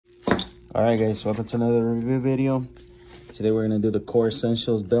All right, guys, welcome to another review video. Today we're gonna do the Core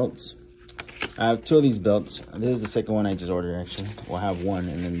Essentials belts. I have two of these belts. This is the second one I just ordered, actually. Well, I have one,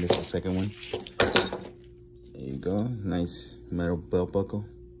 and then this is the second one. There you go, nice metal belt buckle.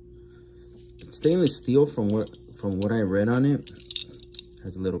 It's stainless steel from what I read on it.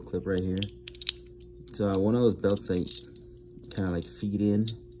 Has a little clip right here. It's one of those belts that kind of like feed in,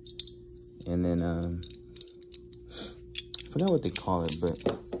 and then I forgot what they call it, but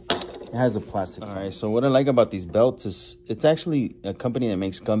it has a plastic. All right, so what I like about these belts is it's actually a company that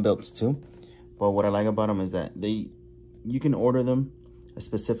makes gun belts too. But what I like about them is that you can order them a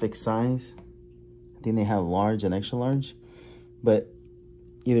specific size. I think they have large and extra large, but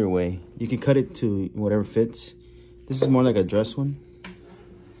either way, you can cut it to whatever fits. This is more like a dress one.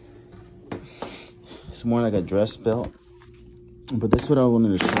 It's more like a dress belt. But this is what I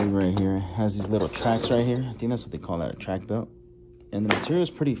wanted to show you right here. It has these little tracks right here. I think that's what they call that, a track belt. And the material is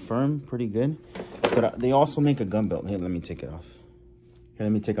pretty firm, pretty good. But they also make a gun belt. Here, let me take it off. Here,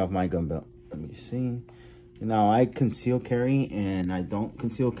 let me take off my gun belt. Let me see. Now, I conceal carry and I don't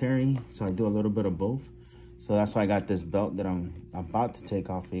conceal carry. So I do a little bit of both. So that's why I got this belt that I'm about to take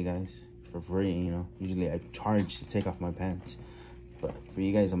off for you guys for free, you know. Usually I charge to take off my pants. But for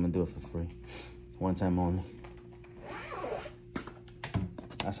you guys, I'm going to do it for free. One time only.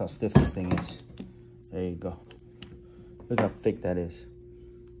 That's how stiff this thing is. There you go. Look how thick that is.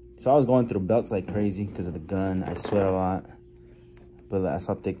 So I was going through belts like crazy because of the gun. I sweat a lot. But that's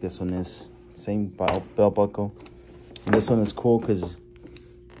how thick this one is. Same belt buckle. And this one is cool because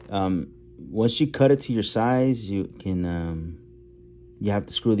once you cut it to your size, you can you have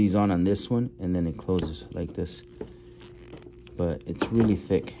to screw these on this one, and then it closes like this. But it's really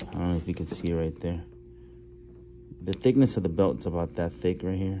thick. I don't know if you can see it right there. The thickness of the belt is about that thick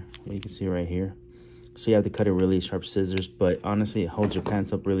right here. You can see right here. So you have to cut it really sharp scissors, but honestly, it holds your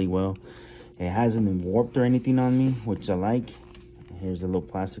pants up really well. It hasn't been warped or anything on me, which I like. Here's the little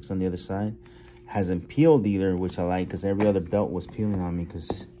plastics on the other side. Hasn't peeled either, which I like, because every other belt was peeling on me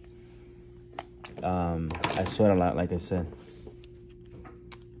because I sweat a lot, like I said.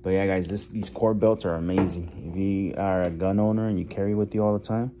 But yeah, guys, these Core belts are amazing. If you are a gun owner and you carry with you all the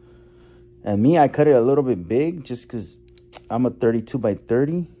time. And me, I cut it a little bit big just because I'm a 32 by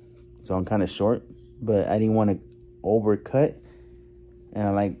 30, so I'm kind of short. But I didn't want to overcut, and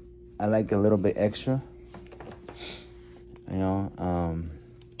I like a little bit extra, you know.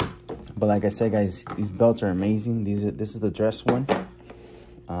 But like I said, guys, these belts are amazing. This is the dress one,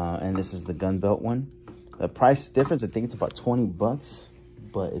 and this is the gun belt one. The price difference, I think it's about 20 bucks,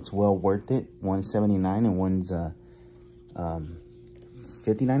 but it's well worth it. One's $79 and one's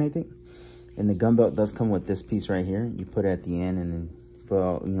 $59, I think. And the gun belt does come with this piece right here. You put it at the end, and then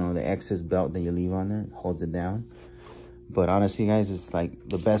for, you know, the excess belt that you leave on there, it holds it down. But honestly, guys, it's like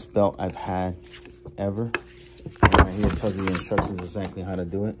the best belt I've had ever. And right here it tells you the instructions exactly how to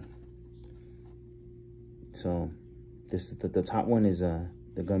do it. So this the top one is the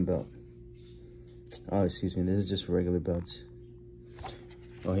gun belt. Oh, excuse me, this is just regular belts.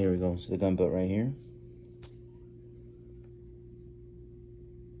 Oh, here we go. So the gun belt right here.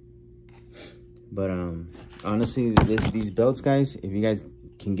 But honestly, these belts, guys, if you guys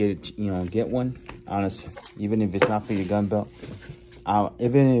can get it, you know, get one. Honestly, even if it's not for your gun belt,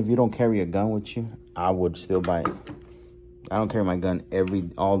 even if you don't carry a gun with you, I would still buy it. I don't carry my gun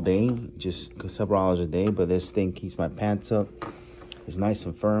all day, just several hours a day. But this thing keeps my pants up. It's nice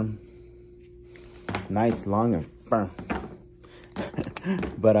and firm, nice, long, and firm.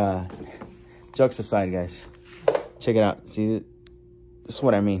 But jokes aside, guys, check it out. See, this is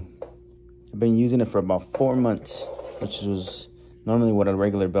what I mean. I've been using it for about 4 months, which was normally what a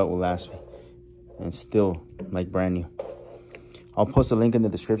regular belt will last me. And still like brand new. I'll post a link in the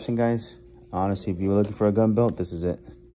description, guys. Honestly, if you're looking for a gun belt, this is it.